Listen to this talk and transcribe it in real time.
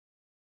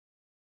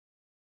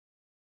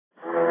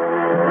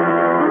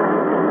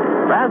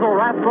Basil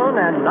Rathbone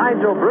and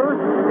Nigel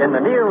Bruce in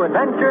the new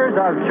adventures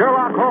of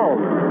Sherlock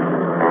Holmes.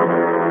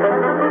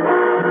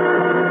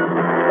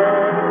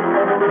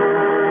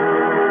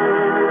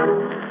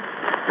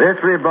 This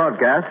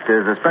rebroadcast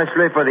is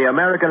especially for the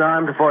American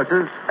Armed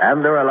Forces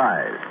and their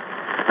allies.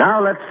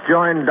 Now let's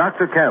join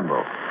Dr.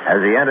 Campbell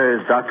as he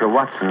enters Dr.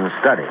 Watson's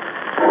study.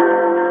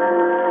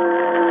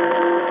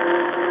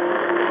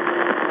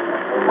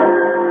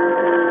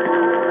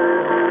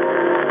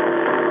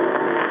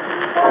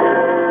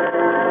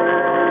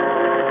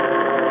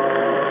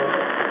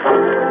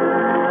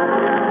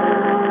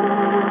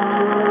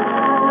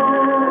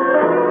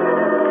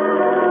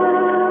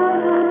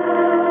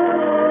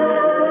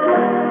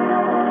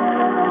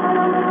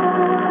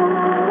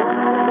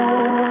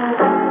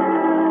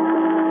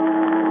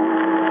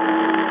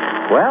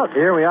 Well,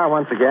 here we are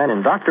once again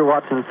in Dr.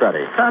 Watson's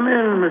study. Come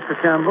in, Mr.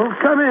 Campbell.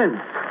 Come in.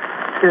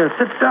 Here,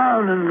 sit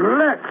down and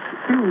relax.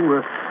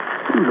 You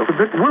look a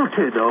bit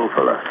wilted, old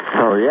fella.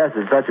 Oh, yes,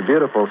 it's such a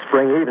beautiful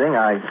spring evening.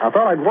 I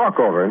thought I'd walk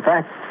over. In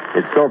fact,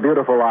 it's so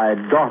beautiful I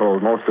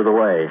dawdled most of the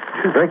way,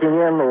 drinking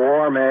in the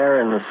warm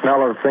air and the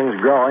smell of things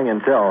growing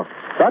until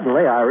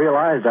suddenly I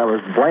realized I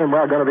was blame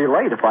well going to be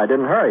late if I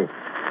didn't hurry.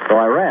 So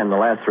I ran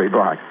the last 3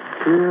 blocks.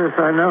 Yes,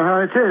 I know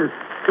how it is.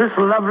 This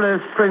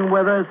lovely spring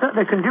weather is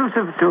certainly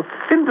conducive to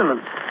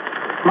indolence.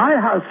 My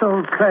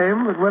household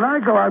claim that when I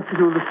go out to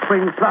do the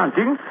spring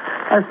planting,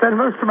 I spend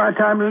most of my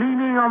time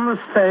leaning on the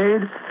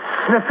spade,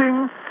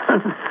 sniffing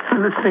and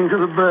listening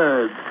to the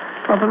birds.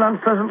 Not an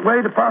unpleasant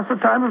way to pass the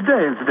time of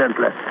day,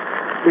 incidentally.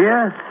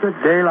 Yes, a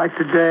day like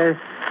today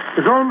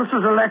is almost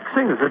as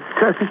relaxing as a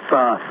Turkish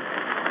bath.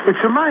 Which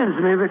reminds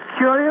me of a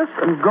curious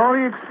and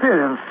gory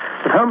experience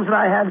that Holmes and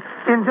I had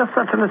in just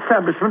such an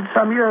establishment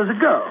some years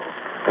ago.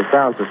 It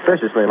sounds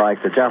suspiciously like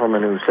the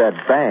gentleman who said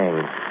bang.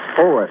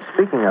 Oh,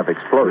 speaking of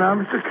explosions. Now,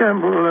 Mr.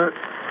 Campbell,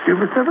 you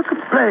must never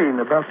complain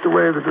about the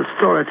way that a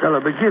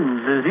storyteller begins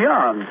his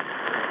yarn.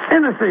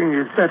 Anything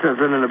is better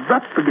than an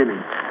abrupt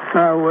beginning.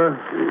 Now,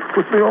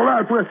 put me all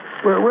out.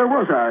 Where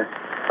was I?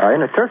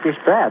 In a Turkish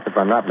bath, if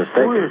I'm not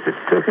mistaken. Oh, yes,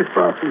 it's Turkish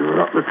bath. You're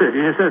not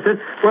mistaken. Yes, that's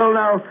it. Well,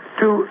 now,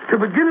 to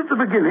begin at the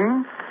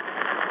beginning,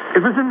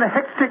 it was in the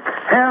hectic,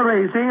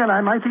 hair-raising, and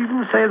I might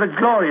even say the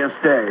glorious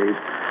days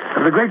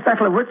of the great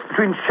battle of wits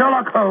between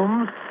Sherlock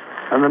Holmes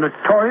and the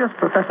notorious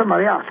Professor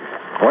Moriarty.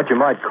 What you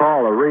might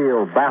call a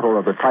real battle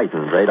of the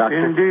titans, eh, Doctor?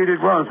 Indeed it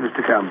was,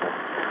 Mr. Campbell.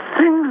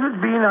 Things had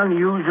been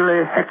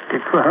unusually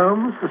hectic for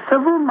Holmes for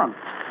several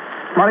months.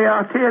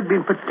 Moriarty had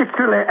been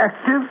particularly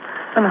active,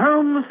 and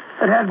Holmes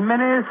had had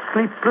many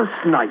sleepless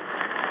nights.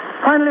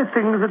 Finally,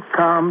 things had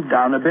calmed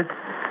down a bit,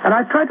 and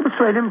I tried to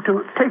persuade him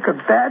to take a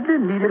badly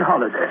needed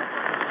holiday.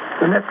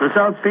 The net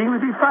result being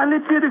that he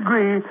finally did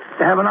agree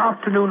to have an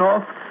afternoon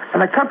off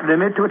and accompany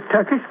me to a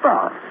Turkish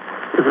bath.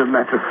 As a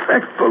matter of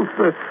fact, both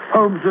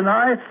Holmes and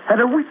I had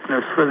a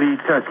weakness for the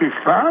Turkish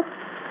bath.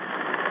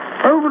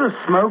 Over a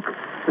smoke,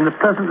 in the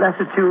pleasant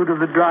latitude of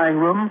the drawing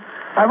room,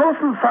 I've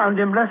often found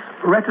him less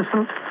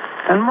reticent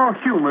and more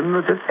human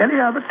than at any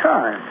other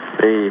time.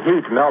 The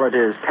heat melted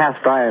his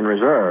cast iron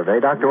reserve, eh,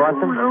 Dr.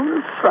 Watson? Oh,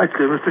 only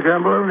slightly, Mr.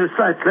 Campbell, only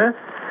slightly.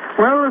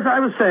 Well, as I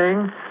was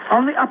saying,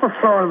 on the upper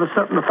floor of a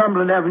certain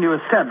Northumberland Avenue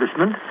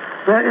establishment,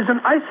 there is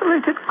an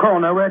isolated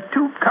corner where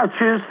 2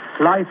 couches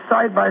lie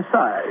side by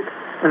side,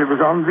 and it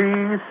was on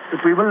these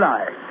that we were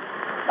lying.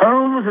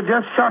 Holmes had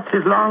just shot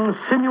his long,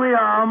 sinewy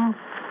arm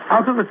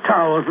out of the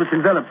towels which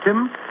enveloped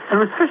him and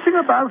was fishing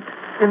about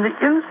in the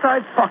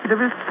inside pocket of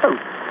his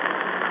coat,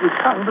 which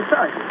hung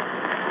beside him.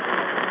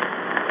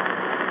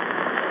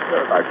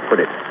 Where have I put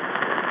it?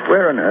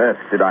 Where on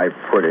earth did I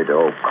put it?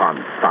 Oh,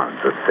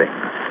 confound the thing.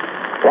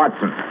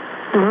 Watson.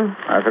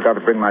 I forgot to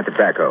bring my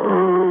tobacco.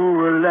 Oh,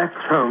 relax,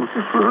 Holmes.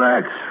 Just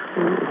relax.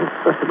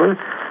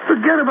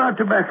 Forget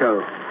about tobacco.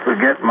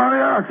 Forget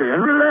Moriarty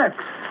and relax.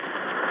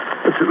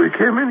 That's what we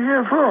came in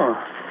here for.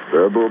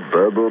 Burble,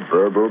 burble,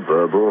 burble,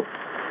 burble.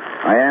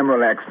 I am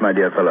relaxed, my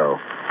dear fellow.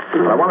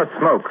 I want to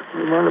smoke.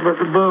 What about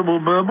the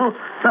burble?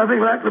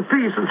 Nothing like the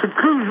peace and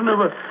seclusion of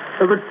a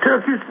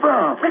Turkish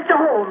bath. Mr.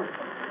 Holmes.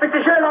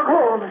 Mr. Sherlock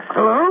Holmes.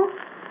 Hello?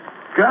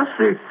 Gus,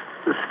 the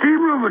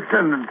steam room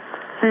attendant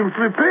seems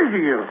to be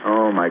paging you.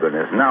 Oh, my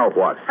goodness. Now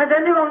what? Has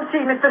anyone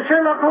seen Mr.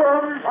 Sherlock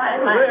Holmes? See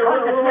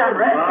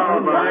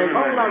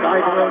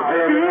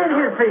in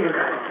here, please.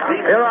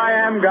 Here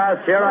I am,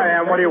 Gus. Here I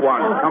am. What do you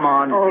want? Come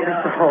on. Oh,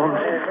 Mr.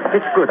 Holmes,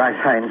 it's good I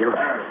find you.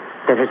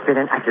 There has been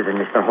an accident,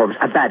 Mr. Holmes.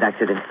 A bad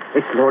accident.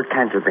 It's Lord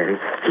Canterbury.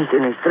 He's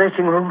in his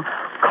dressing room,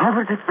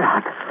 covered with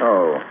blood.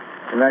 Oh.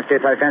 In that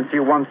case, I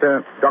fancy you want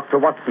Dr.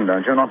 Watson,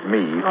 don't you? Not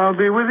me. I'll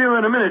be with you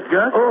in a minute,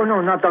 Gus. Oh,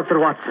 no, not Dr.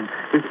 Watson.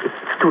 It's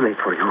too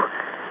late for you.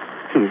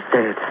 He's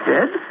dead.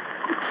 Dead?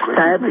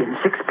 Stabbed in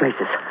 6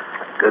 places.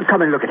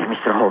 Come and look at him,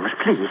 Mr. Holmes,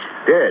 please.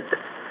 Dead?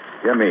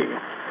 Dear me.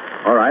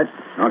 All right.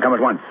 I'll come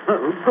at once.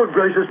 Good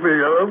gracious me.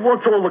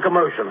 What's all the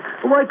commotion?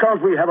 Why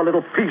can't we have a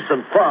little peace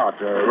and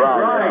quiet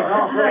around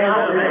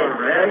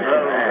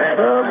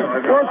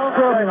what's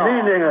the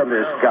meaning of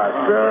this, Gus?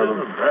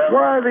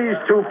 Why are these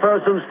two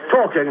persons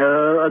talking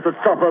at the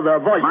top of their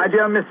voices? My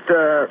dear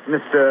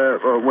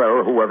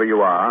whoever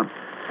you are,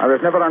 I was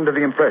never under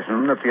the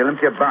impression that the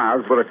Olympia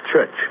Baths were a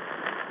church.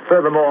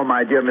 Furthermore,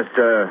 my dear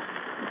Mr.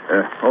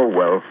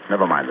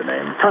 Never mind the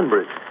name.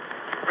 Tunbridge.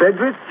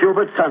 Frederick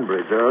Hubert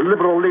Tunbridge, a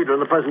Liberal leader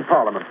in the present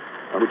Parliament,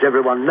 which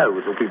everyone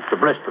knows who keeps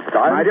abreast of the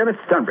time. My dear Mr.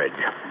 Tunbridge,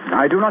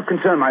 I do not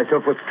concern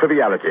myself with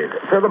trivialities.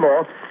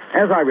 Furthermore,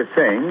 as I was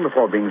saying,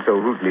 before being so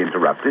rudely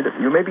interrupted,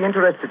 you may be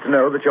interested to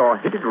know that your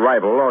hated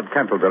rival, Lord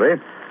Cantlebury,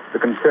 the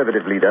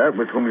Conservative leader,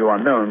 with whom you are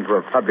known to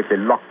have publicly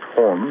locked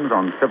horns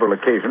on several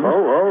occasions...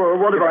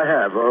 what if I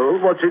have?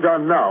 What's he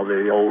done now,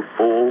 the old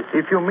fool?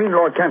 If you mean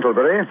Lord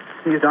Cantlebury,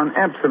 he's done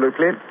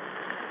absolutely...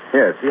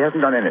 Yes, he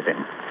hasn't done anything,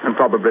 and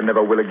probably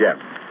never will again.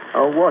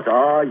 What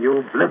are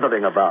you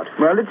blithering about?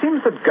 Well, it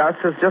seems that Gus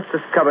has just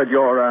discovered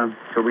your,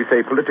 shall we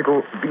say,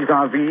 political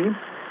vis-a-vis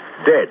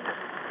dead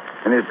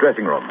in his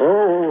dressing room.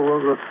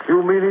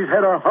 You mean he's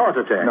had a heart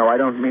attack? No, I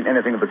don't mean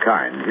anything of the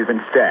kind. He's been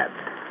stabbed.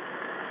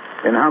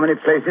 In how many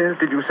places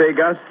did you say,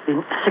 Gus?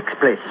 In 6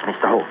 places,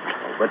 Mr. Holmes.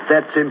 But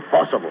that's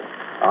impossible.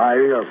 I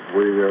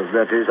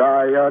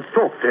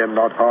talked to him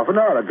not half an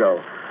hour ago.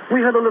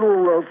 We had a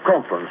little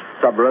conference,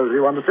 Sub Rosa,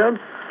 you understand?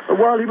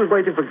 While he was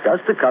waiting for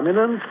Gus to come in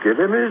and give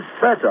him his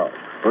bat out.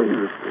 Well, he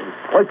was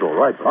quite all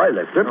right when I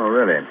left him. Oh,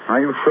 really? Are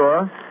you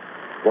sure?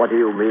 What do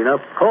you mean? Of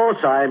course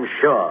I'm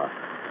sure.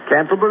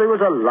 Canterbury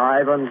was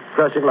alive and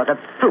dressing like a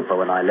trooper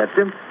when I left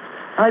him.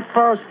 I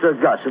passed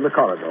Gus in the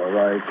corridor as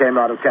I came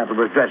out of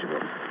Canterbury's dressing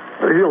room.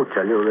 He'll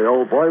tell you the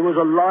old boy was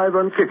alive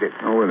and kicking.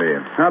 Oh, will he?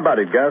 How about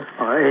it, Gus?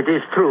 It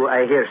is true.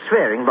 I hear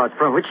swearing, but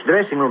from which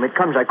dressing room it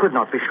comes, I could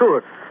not be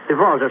sure. The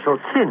walls are so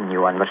thin,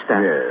 you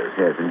understand.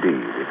 Yes,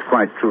 indeed. It's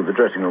quite true. The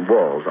dressing room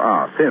walls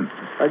are thin.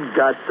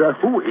 Gus,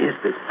 who is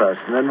this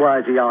person, and why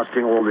is he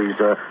asking all these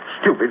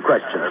stupid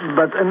questions?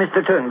 But,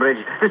 Mr.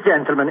 Turnbridge, this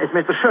gentleman is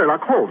Mr.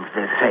 Sherlock Holmes,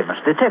 the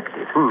famous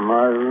detective.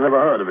 I've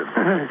never heard of him.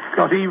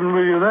 Got even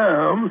with you there,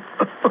 Holmes.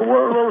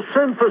 well,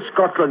 send for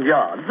Scotland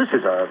Yard. This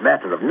is a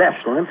matter of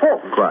national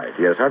importance. Quite,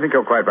 yes. I think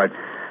you're quite right.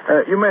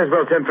 You may as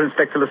well send for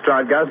Inspector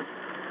Lestrade, Gus.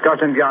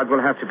 Scotland Yard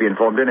will have to be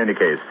informed in any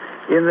case.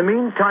 In the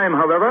meantime,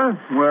 however,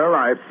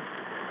 I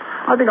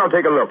think I'll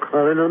take a look.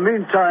 Well, in the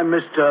meantime,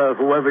 Mr.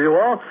 Whoever you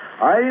are,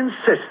 I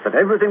insist that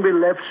everything be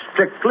left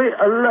strictly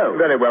alone.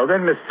 Very well,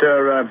 then,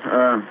 Mr.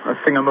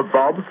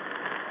 Thingamabob,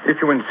 if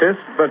you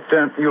insist, but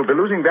you'll be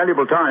losing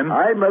valuable time.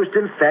 I most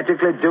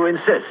emphatically do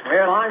insist.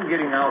 Well, I'm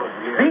getting out of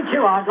here. Beat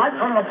you out like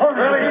on the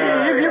pony.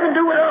 You can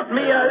do without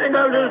me. I think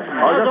I'll just...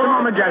 Just a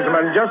moment,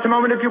 gentlemen. Just a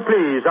moment, if you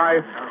please. I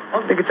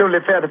think it's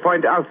only fair to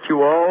point out to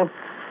you all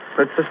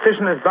that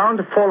suspicion is bound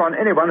to fall on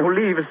anyone who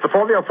leaves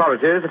before the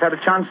authorities have had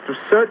a chance to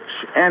search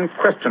and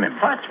question him.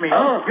 Touch me.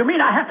 You mean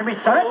I have to be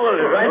searched?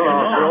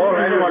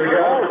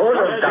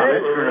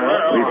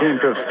 We seem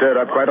to have stirred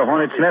up quite a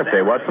hornet's nest,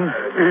 Watson?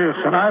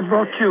 Yes, and I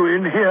brought you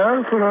in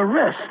here for a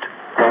rest.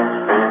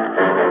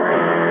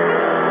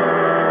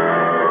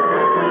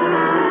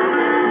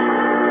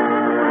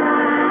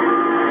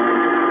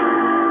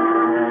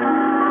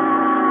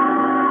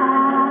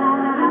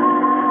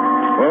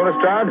 Well,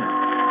 Lestrade?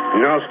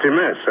 Nasty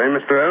mess, eh,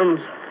 Mr.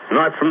 Holmes?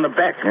 Knife from the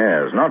back.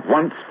 Yes, not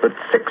once, but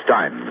 6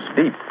 times.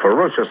 Deep,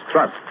 ferocious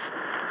thrusts.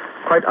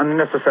 Quite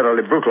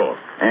unnecessarily brutal.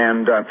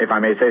 And, if I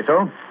may say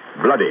so,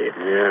 bloody.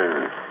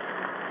 Yeah.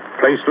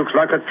 Place looks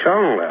like a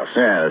charnel house.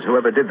 Yes,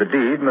 whoever did the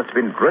deed must have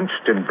been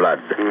drenched in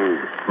blood.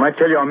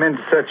 Might tell your men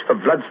to search for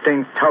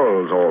blood-stained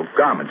towels or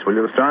garments, will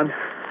you, Lestrade?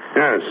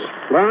 Yes.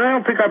 Well,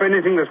 I'll pick up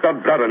anything that's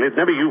got blood on it.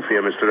 Never you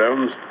fear, Mr.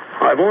 Holmes.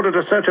 I've ordered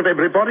a search of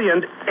everybody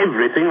and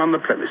everything on the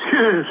premises.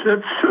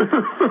 Yes,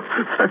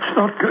 that's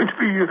not going to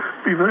be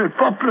very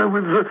popular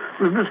with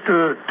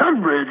Mr.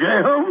 Tunbridge,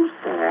 eh, Holmes?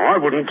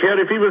 I wouldn't care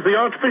if he was the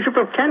Archbishop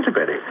of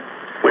Canterbury.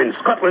 When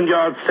Scotland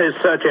Yard says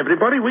search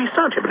everybody, we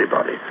search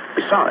everybody.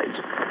 Besides,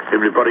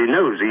 everybody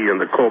knows he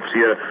and the corpse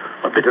here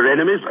are bitter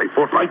enemies. They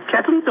fought like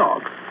cat and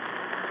dog.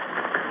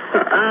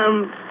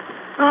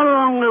 How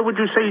long would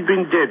you say he'd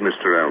been dead,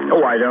 Mr. Holmes?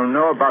 Oh, I don't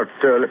know. About,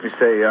 let me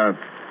say, an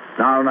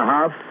hour and a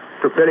half.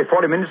 Took nearly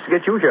 40 minutes to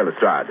get you here,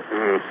 Lestrade.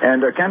 And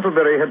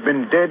Canterbury had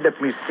been dead,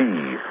 let me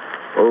see,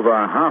 over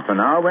half an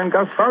hour when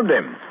Gus found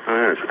him.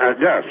 Yes.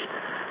 Gus,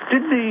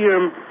 did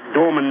the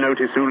doorman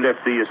notice who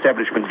left the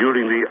establishment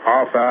during the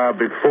half hour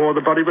before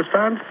the body was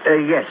found?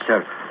 Yes,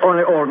 sir.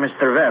 Only old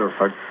Mr.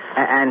 Welford.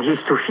 And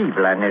he's too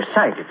feeble and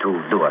nearsighted to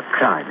do a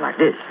crime like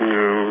this.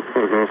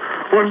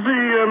 Was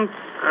the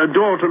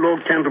door to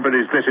Lord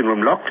Canterbury's dressing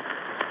room locked?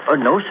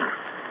 No, sir.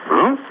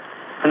 Oh?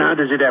 And how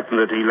does it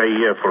happen that he lay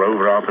here for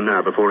over half an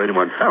hour before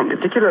anyone found him?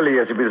 Particularly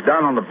as he was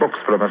down on the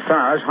books for a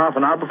massage half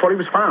an hour before he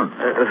was found.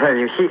 Well,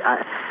 you see,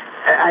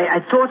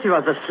 I thought he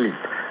was asleep.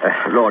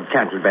 Lord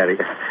Canterbury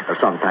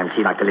sometimes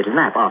he liked a little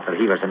nap after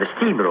he was in the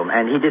steam room,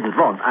 and he didn't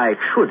want I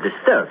should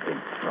disturb him.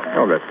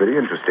 Oh, that's very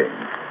interesting.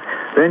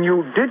 Then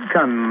you did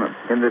come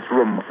in this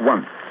room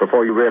once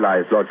before you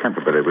realized Lord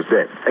Canterbury was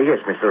dead. Yes,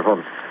 Mr.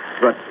 Holmes.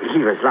 But he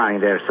was lying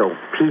there so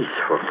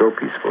peaceful. So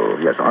peaceful,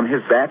 yes. On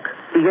his back?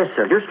 Yes,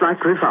 sir, just like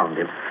we found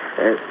him.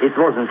 It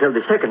wasn't until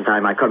the second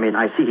time I come in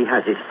I see he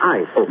has his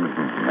eyes open.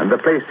 Mm-hmm. And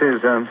the place is,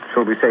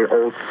 shall we say,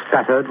 all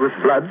spattered with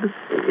blood?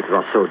 It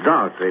was so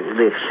dark.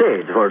 The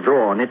shades were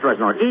drawn. It was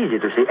not easy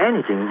to see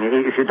anything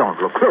if you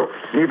don't look close.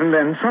 Even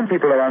then, some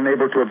people are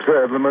unable to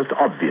observe the most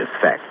obvious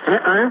facts.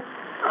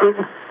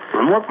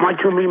 And what might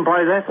you mean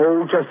by that?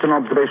 Oh, just an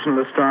observation,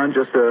 Lestrade,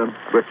 just a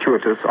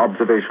gratuitous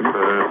observation.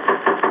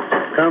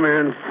 Come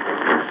in.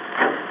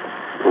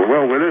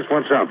 Well, Willis,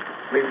 what's up?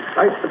 We've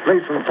searched the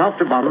place from top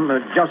to bottom,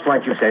 just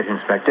like you said,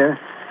 Inspector.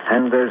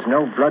 And there's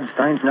no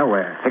bloodstains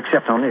nowhere,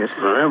 except on this.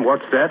 And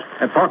what's that?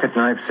 A pocket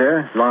knife,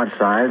 sir, large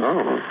size.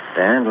 Oh.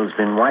 The handle's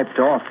been wiped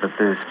off, but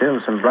there's still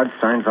some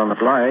bloodstains on the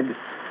blade.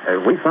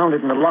 We found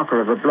it in the locker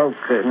of a bloke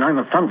named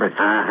of Tunbridge.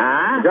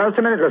 Uh-huh. Just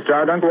a minute,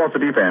 Lestrade. Don't go off the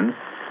deep end.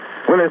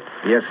 Willis,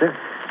 Yes, sir.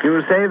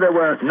 you say there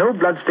were no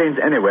bloodstains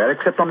anywhere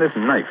except on this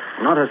knife.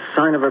 Not a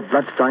sign of a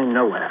bloodstain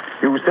nowhere.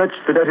 You searched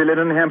the dirty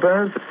linen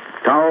hampers, the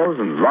towels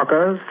and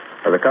lockers,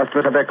 where the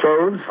customers had their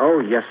clothes.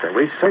 Oh, yes, sir.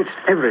 We searched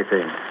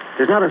everything.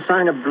 There's not a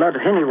sign of blood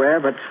anywhere,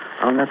 but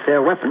on that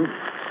there weapon.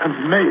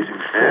 Amazing.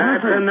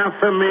 That's enough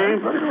for me.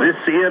 This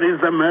here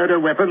is the murder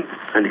weapon,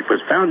 and it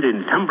was found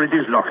in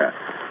Tunbridge's locker.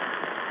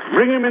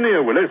 Bring him in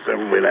here, Willis,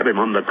 and we'll have him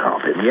on the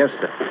carpet. Yes,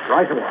 sir.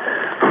 Right away.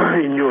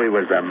 I knew he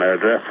was the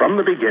murderer from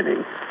the beginning.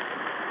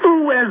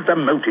 Who has the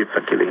motive for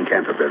killing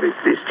Canterbury?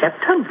 This chap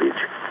Tunbridge.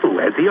 Who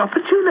has the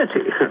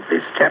opportunity?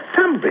 This chap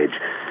Tunbridge.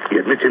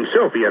 He admits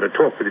himself he had a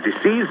talk with the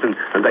deceased,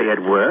 and they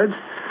had words.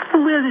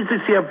 And where is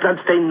this here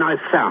bloodstained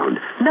knife found?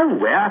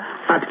 Nowhere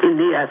but in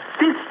this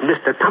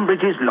Mr.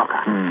 Tunbridge's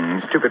locker.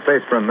 Stupid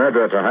place for a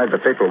murderer to hide the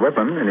fatal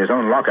weapon in his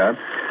own locker.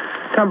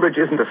 Tunbridge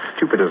isn't as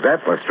stupid as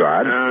that,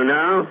 Lestrade. Oh,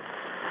 no?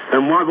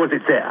 Then why was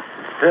it there?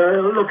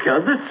 Look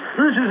here, this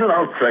is an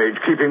outrage,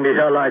 keeping me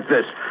here like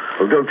this.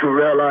 Well, don't you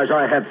realize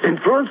I have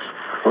influence?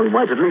 Well, you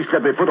might at least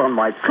let me put on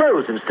my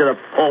clothes instead of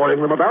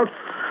ordering them about.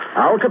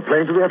 I'll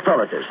complain to the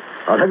authorities.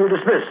 I'll have you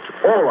dismissed,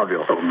 all of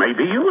you. Oh,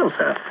 maybe you will,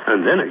 sir.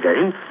 And then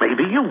again,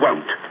 maybe you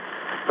won't.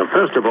 But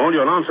first of all,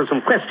 you'll answer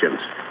some questions.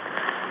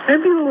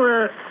 Have you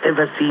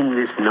ever seen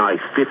this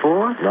knife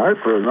before?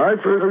 Knife?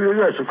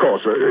 Yes, of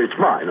course. It's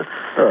mine.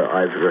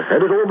 I've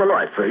had it all my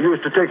life. I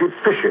used to take it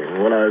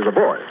fishing when I was a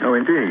boy. Oh,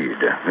 indeed.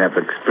 You have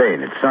to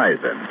explain its size,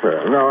 then.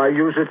 Now I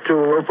use it to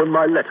open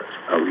my letters.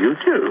 Oh, you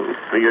do?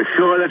 Are you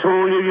sure that's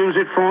all you use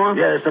it for?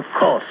 Yes, of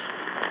course.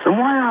 Then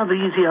why are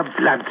these here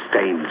blood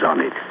stains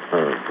on it?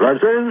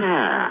 Bloodstains?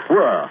 Yeah.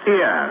 Where?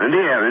 Here and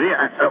here and here.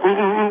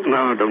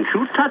 No, don't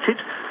you touch it.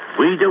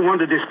 We don't want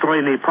to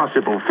destroy any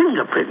possible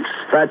fingerprints.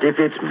 But if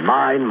it's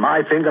mine,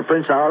 my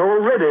fingerprints are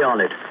already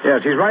on it. Yes,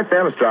 he's right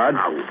there, Lestrade.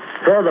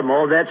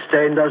 Furthermore, that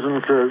stain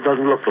doesn't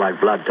look like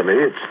blood to me.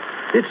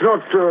 It's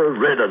not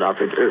red enough.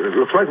 It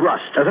looks like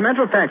rust. As a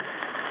matter of fact,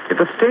 if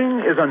the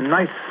stain is a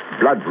nice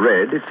blood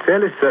red, it's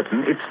fairly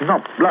certain it's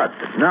not blood.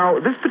 Now,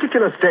 this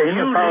particular stain,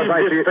 You as far as I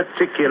see leave this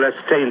particular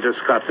stain to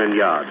Scotland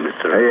Yard,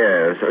 Mr.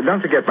 Yes.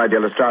 Don't forget, my dear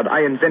Lestrade,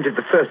 I invented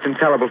the first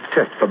infallible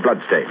test for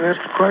blood stains.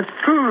 That's quite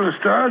true,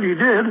 Lestrade. You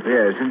did.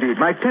 Yes,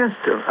 indeed. My test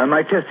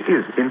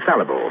is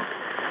infallible.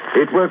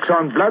 It works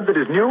on blood that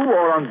is new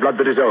or on blood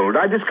that is old.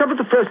 I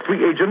discovered the first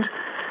reagent,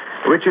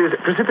 which is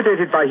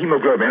precipitated by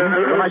hemoglobin.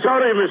 I'm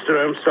sorry, mister,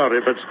 I'm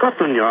sorry, but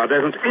Scotland Yard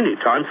hasn't any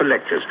time for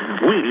lectures.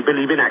 We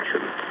believe in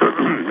action.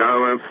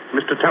 Now,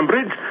 Mr.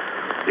 Tunbridge,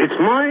 it's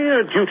my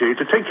duty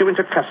to take you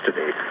into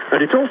custody,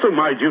 and it's also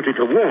my duty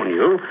to warn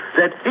you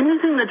that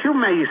anything that you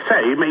may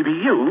say may be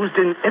used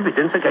in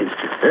evidence against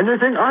you.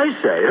 Anything I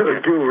say?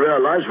 Do you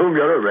realize whom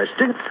you're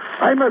arresting?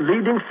 I'm a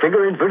leading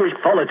figure in British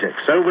politics.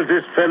 So was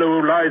this fellow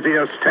who lies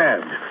here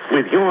stabbed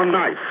with your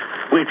knife,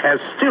 which has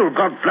still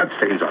got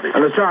bloodstains on it.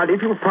 Lestrade,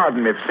 if you'll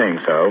pardon me for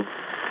saying so,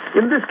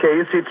 in this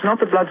case, it's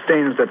not the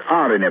bloodstains that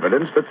are in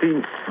evidence, but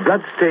the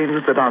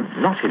bloodstains that are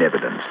not in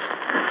evidence,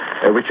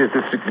 which is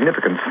the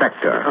significant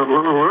factor.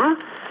 What?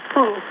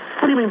 Oh,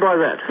 what do you mean by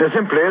that?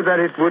 Simply that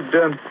it would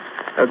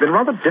have been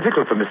rather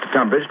difficult for Mr.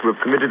 Tunbridge to have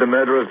committed a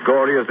murder as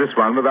gory as this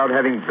one without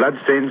having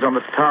bloodstains on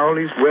the towel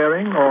he's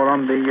wearing or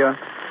on the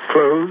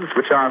clothes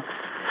which are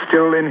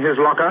still in his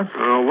locker.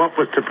 What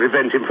was to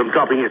prevent him from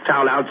dropping his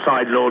towel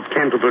outside Lord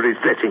Canterbury's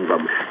dressing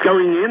room,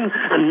 going in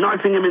and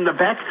knifing him in the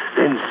back,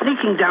 then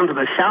sneaking down to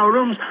the shower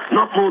rooms,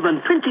 not more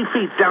than 20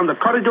 feet down the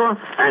corridor,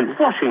 and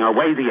washing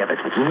away the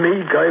evidence?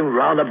 Me going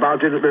round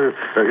about it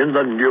in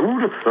the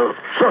nude?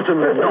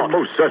 Certainly not.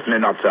 Most certainly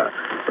not, sir.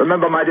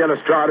 Remember, my dear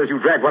Lestrade, as you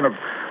drag one of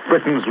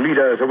Britain's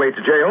leaders away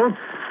to jail,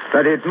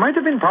 that it might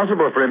have been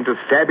possible for him to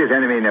stab his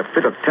enemy in a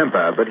fit of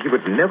temper, but he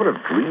would never have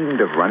dreamed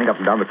of running up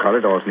and down the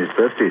corridors in his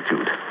birthday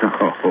suit.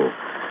 Oh,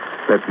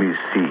 let me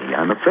see.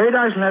 I'm afraid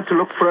I shall have to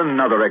look for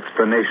another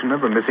explanation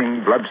of the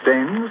missing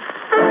bloodstains.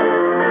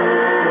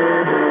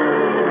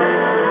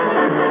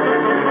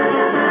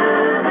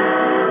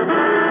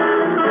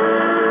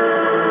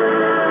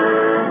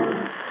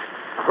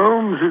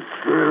 Holmes, it's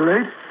very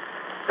late.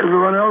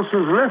 Everyone else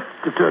has left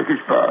the Turkish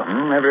bar.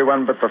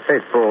 Everyone but the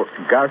faithful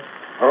Gus.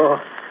 Oh,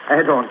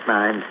 I don't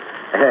mind.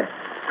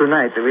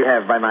 Tonight we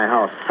have by my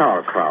house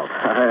sauerkraut.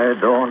 I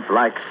don't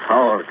like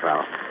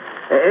sauerkraut.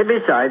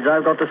 Besides,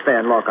 I've got to stay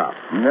and lock up.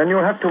 Then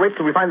you'll have to wait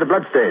till we find the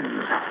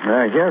bloodstains.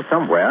 They're here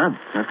somewhere.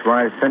 That's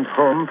why I sent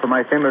home for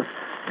my famous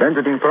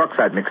benzidine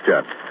peroxide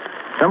mixture.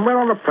 Somewhere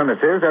on the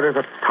premises there is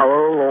a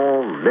towel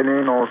or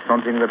linen or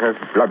something that has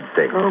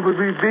bloodstains. Oh, but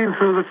we've been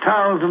through the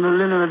towels and the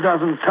linen a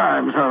dozen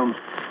times, Holmes.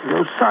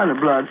 No sign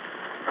of blood.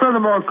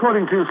 Furthermore,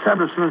 according to the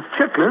establishment's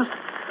checklist,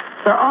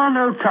 there are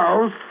no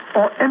towels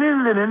or any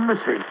linen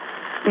missing.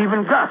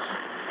 Even Gus,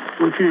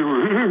 his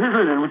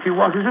linen, which he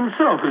washes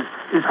himself,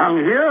 is hung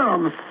here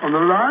on the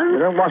line. You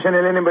don't wash any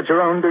linen but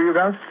your own, do you,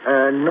 Gus?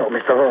 No,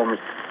 Mr.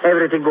 Holmes.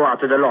 Everything go out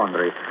to the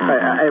laundry.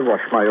 I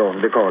wash my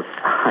own because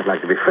I'd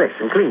like to be fresh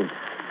and clean.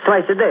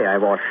 Twice a day I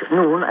wash,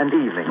 noon and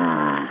evening.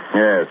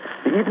 Yes.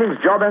 The evening's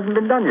job hasn't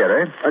been done yet,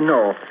 eh?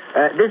 No.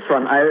 This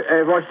one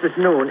I washed this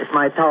noon. It's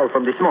my towel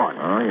from this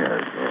morning. Oh,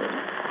 yes.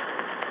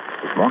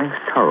 This morning's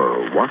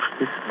towel washed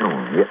this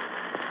noon, yes.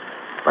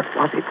 But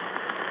was it?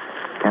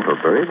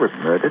 Cantlebury was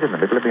murdered in the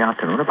middle of the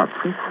afternoon about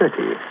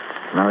 3:30.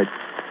 Now it's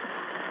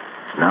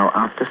now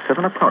after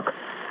 7 o'clock.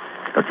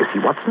 Don't you see,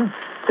 Watson?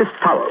 This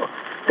towel.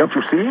 Don't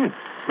you see?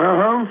 No,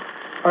 Holmes,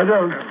 I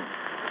don't.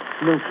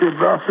 I don't see a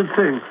blasted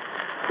thing.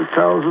 The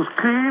towel's as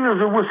clean as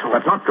a whistle.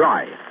 But not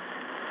dry.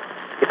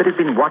 If it had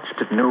been washed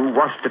at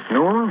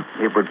noon,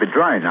 it would be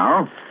dry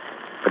now.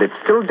 But it's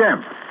still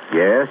damp.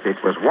 Yes, it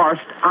was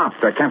washed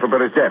after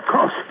Cantlebury's death. Of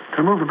course,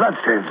 to remove the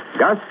bloodstains.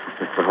 Gus?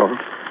 Mr. Holmes?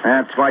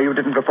 That's why you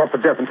didn't report the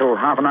death until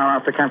half an hour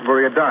after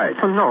Canterbury had died.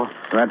 Oh, no.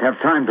 You had to have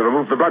time to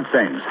remove the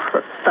bloodstains.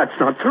 But that's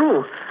not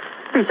true.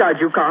 Besides,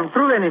 you can't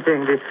prove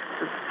anything. The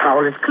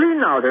towel is clean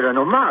now. There are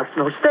no marks,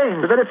 no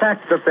stains. The very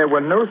fact that there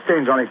were no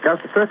stains on it, Gus,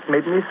 first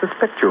made me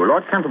suspect you.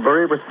 Lord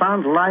Canterbury was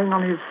found lying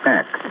on his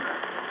back.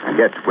 And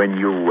yet, when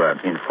you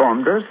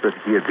informed us that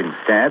he had been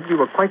stabbed, you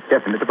were quite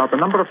definite about the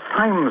number of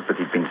times that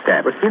he'd been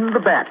stabbed. But in the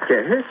back.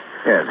 Yes?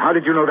 Yes. How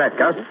did you know that,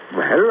 Gus?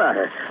 Well,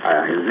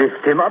 I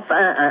lift him up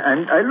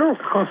and I look.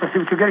 Of course, I see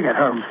what you're getting at,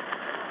 Holmes.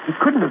 He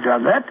couldn't have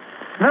done that.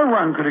 No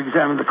one could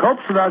examine the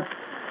corpse without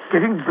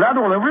getting blood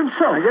all over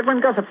himself. And yet,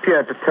 when Gus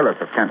appeared to tell us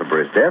of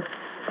Canterbury's death,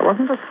 there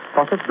wasn't a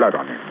spot of blood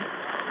on him.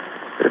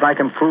 But if I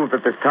can prove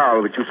that this towel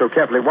which you so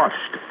carefully washed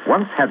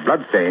once had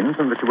blood stains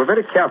and that you were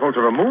very careful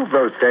to remove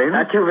those stains...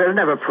 That you will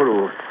never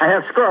prove. I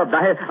have scrubbed.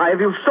 I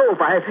have used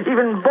soap. I have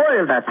even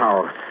boiled that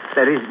towel.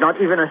 There is not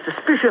even a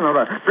suspicion of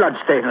a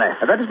blood stain left.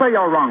 That is why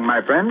you're wrong,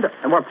 my friend.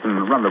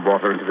 Watson, run the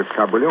water into this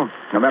tub, will you?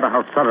 No matter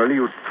how thoroughly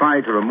you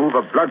try to remove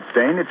a blood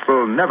stain, it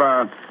will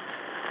never...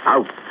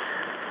 Out.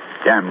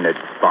 Damn it,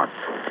 spots.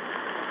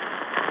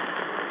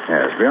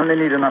 Yes, we only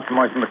need enough to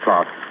moisten the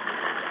cloth.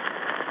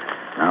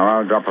 Now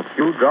I'll drop a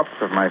few drops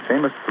of my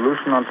famous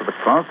solution onto the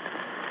cloth.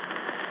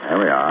 There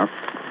we are.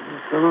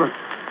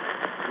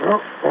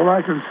 Well, all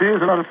I can see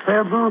is a lot of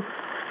pale blue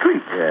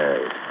streaks.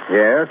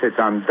 Yes, it's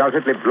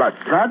undoubtedly blood.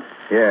 Blood?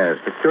 Yes,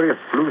 the curious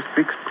blue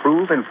streaks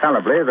prove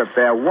infallibly that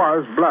there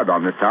was blood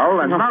on the towel.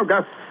 And now,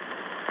 Gus,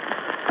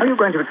 how are you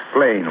going to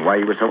explain why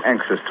you were so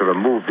anxious to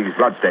remove these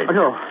bloodstains?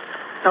 No,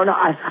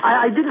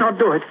 I did not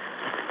do it.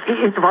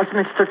 It was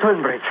Mr.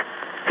 Turnbridge.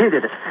 He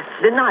did it.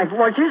 The knife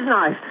was his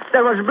knife.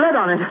 There was blood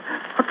on it.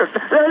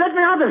 Let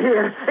me out of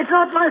here. It's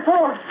not my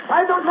fault.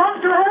 I don't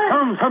want to hurt.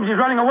 Holmes, he's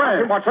running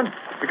away. Hey, Watson,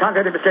 we can't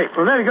let him escape.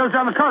 Well, there he goes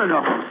down the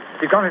corridor.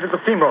 He's gone into the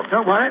steam room.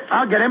 Don't worry.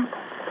 I'll get him.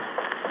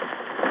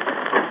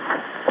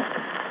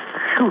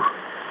 Phew.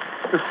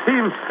 The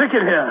steam's thick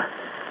in here.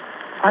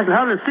 I can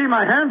hardly see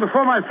my hand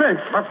before my face.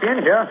 Must be in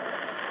here.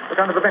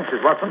 Look under the benches,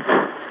 Watson.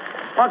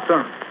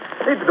 Watson,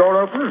 leave the door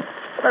open.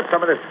 Let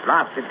some of this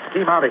blasted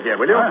steam out of here,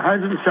 will you?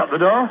 I didn't shut the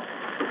door.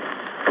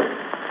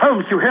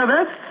 Holmes, you hear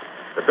that?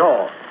 The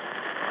door.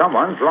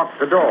 Someone's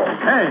locked the door.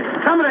 Hey,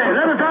 somebody,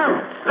 let us out.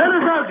 Let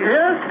us out, you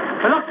hear?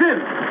 We're locked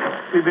in.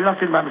 We've been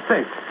locked in by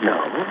mistake.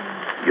 No,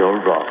 you're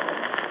wrong.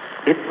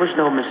 It was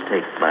no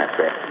mistake, my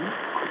friend.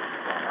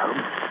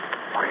 Holmes,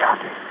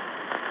 Moriarty.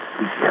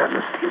 He's here in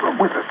the steam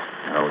room with us.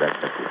 No, that's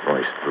just his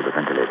voice through the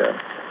ventilator.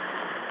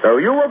 So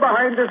you were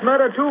behind this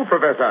murder too,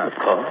 Professor? Of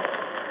course.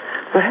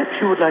 Perhaps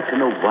you would like to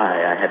know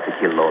why I had to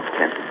kill Lord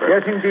Canterbury.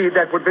 Yes, indeed.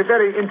 That would be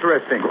very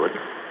interesting. Good.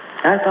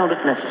 I found it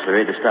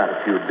necessary to start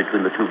a feud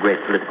between the two great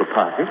political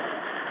parties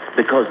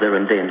because they're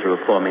in danger of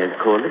forming a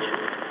coalition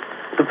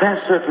to pass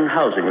certain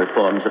housing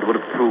reforms that would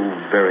have proved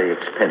very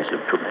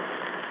expensive to me.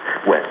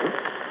 Well,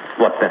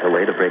 what better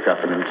way to break up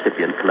an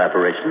incipient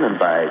collaboration than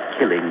by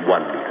killing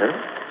one leader,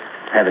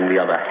 having the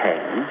other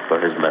hanged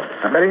for his murder?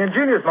 Very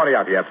ingenious,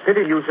 Moriarty. A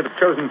pity you should have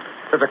chosen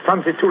such a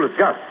clumsy tool as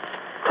Gus.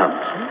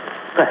 Clumsy?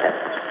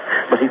 Perhaps.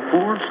 But he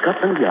fooled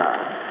Scotland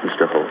Yard,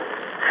 Mr. Holt.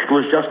 It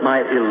was just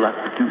my ill luck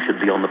that you should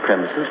be on the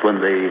premises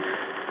when the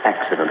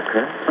accident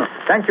occurred.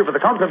 Thank you for the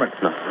compliment.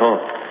 Not at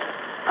all.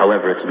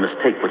 However, it's a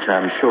mistake which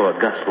I'm sure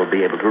Gus will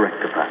be able to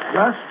rectify.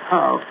 Gus?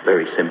 How?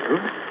 Very simple.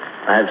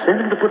 I have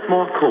sent him to put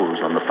more coals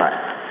on the fire.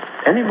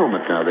 Any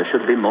moment now, there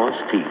should be more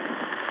steam.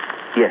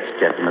 Yes,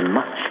 gentlemen,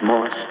 much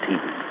more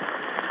steam.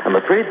 A I'm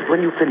afraid that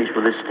when you finish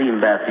with this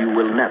steam bath, you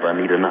will never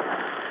need another.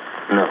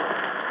 No.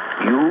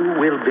 You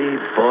will be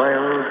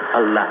boiled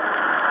alive.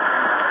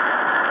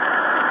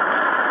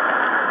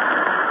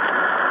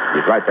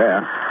 He's right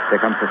there. There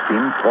comes the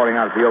steam pouring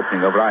out of the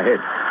opening over our heads.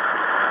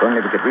 If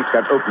only we could reach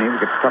that opening, we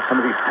could stuff some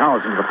of these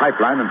towels into the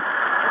pipeline and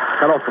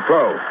cut off the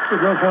flow.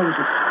 Good Lord, Holmes,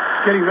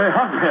 it's getting very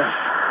hot in here.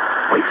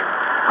 Wait.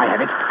 I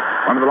have it.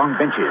 One of the long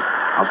benches.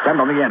 I'll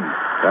stand on the end.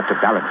 You'll have to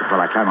balance it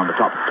while I climb on the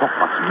top. Talk,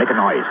 Watson. Make a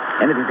noise.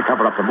 Anything to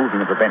cover up the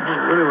moving of the bench.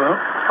 Very well.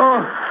 Oh,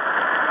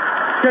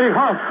 it's getting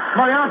hot.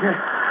 Moriarty,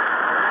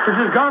 this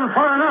has gone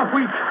far enough.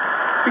 We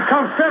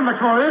can't stand much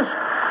more of this.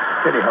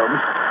 Steady,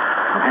 Holmes.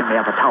 Now hand me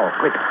out the towel,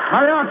 quick.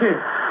 Moriarty,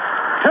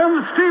 turn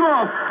the steam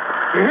off.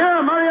 You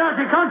hear,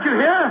 Moriarty? Can't you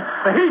hear?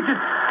 The heat,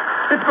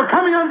 it's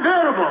becoming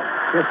unbearable.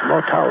 Yes,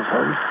 more towels,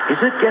 Holmes. Is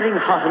it getting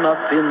hot enough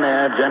in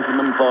there,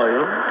 Gentleman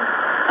Boyle?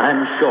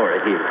 I'm sure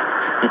it is.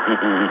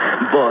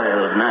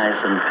 Boiled nice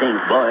and pink,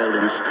 boiled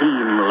in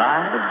steam,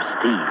 live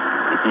steam.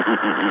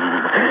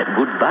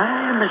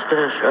 Goodbye,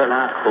 Mr.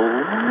 Sherlock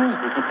Holmes.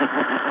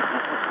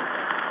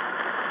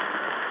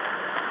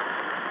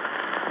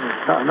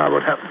 Now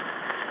what happened?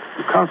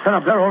 You can't stand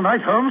up there all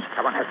night, Holmes.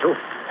 Someone has to.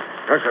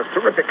 Pressure's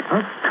terrific.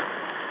 Huh?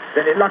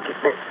 Any luck, it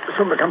will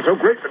soon become so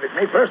great that it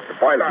may burst the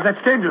boiler.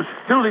 That's dangerous.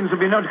 Buildings will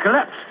be known to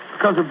collapse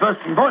because of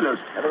bursting boilers.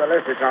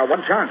 Nevertheless, it's our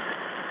one chance.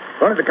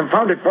 Only the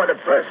confounded boiler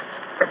bursts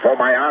before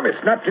my arm is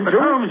snapped in two. But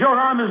Holmes, your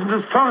arm isn't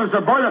as strong as the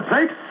boiler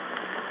plate.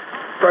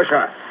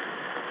 Pressure.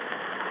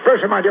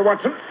 Pressure, my dear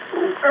Watson.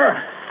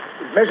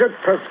 Measured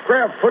per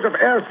square foot of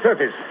air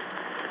surface.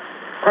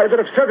 Quite a bit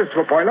of surface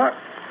to a boiler.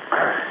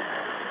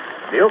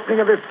 The opening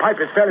of this pipe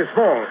is fairly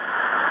small.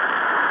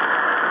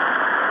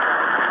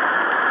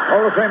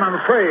 All the same, I'm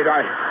afraid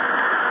I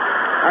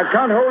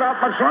can't hold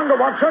out much longer,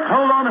 Watson.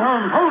 Hold on,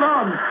 Holmes. Hold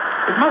on.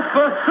 It must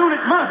burst soon.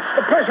 It must.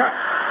 The pressure.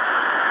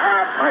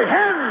 My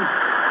hands.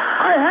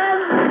 My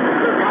hands.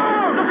 Look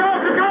out. Look out.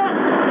 Look out.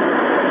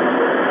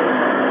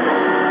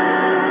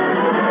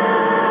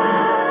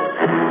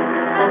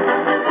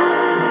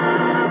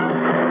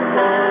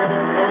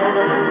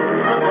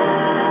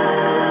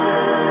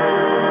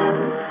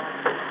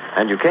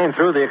 And you came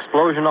through the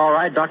explosion all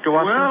right, Dr.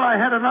 Watson? Well, I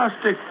had a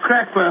nasty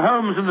crack where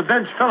Holmes and the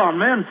bench fell on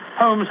me, and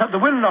Holmes had the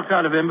wind knocked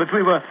out of him, but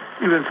we were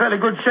in fairly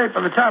good shape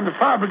by the time the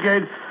fire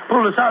brigade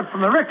pulled us out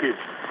from the wreckage.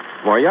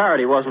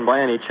 Moriarty wasn't by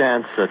any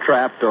chance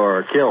trapped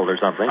or killed or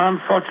something?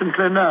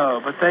 Unfortunately, no.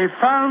 But they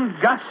found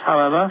Gus,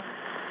 however,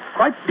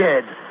 quite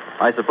dead.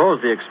 I suppose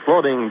the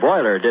exploding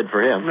boiler did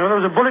for him. No, there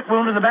was a bullet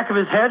wound in the back of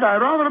his head.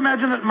 I rather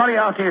imagine that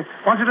Moriarty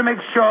wanted to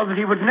make sure that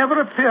he would never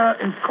appear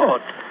in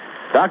court.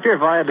 Doctor,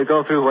 if I had to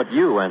go through what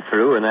you went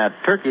through in that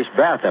Turkish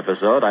bath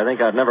episode, I think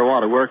I'd never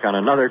want to work on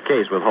another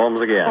case with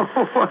Holmes again.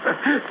 Oh,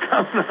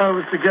 come now,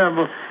 Mr.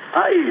 Gamble.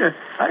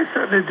 I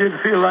certainly did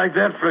feel like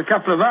that for a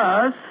couple of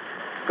hours.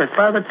 But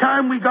by the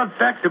time we got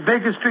back to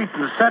Baker Street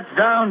and sat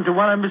down to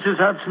one of Mrs.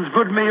 Hudson's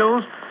good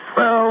meals,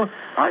 well,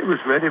 I was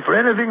ready for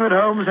anything that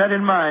Holmes had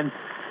in mind.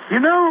 You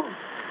know,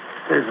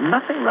 there's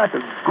nothing like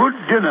a good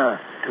dinner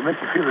to make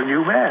you feel a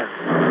new man.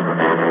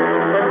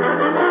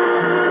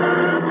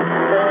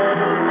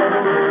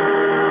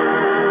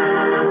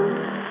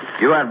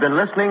 You have been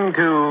listening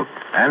to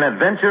An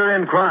Adventure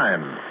in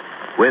Crime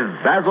with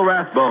Basil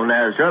Rathbone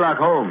as Sherlock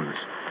Holmes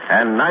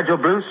and Nigel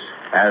Bruce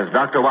as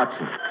Dr.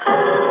 Watson.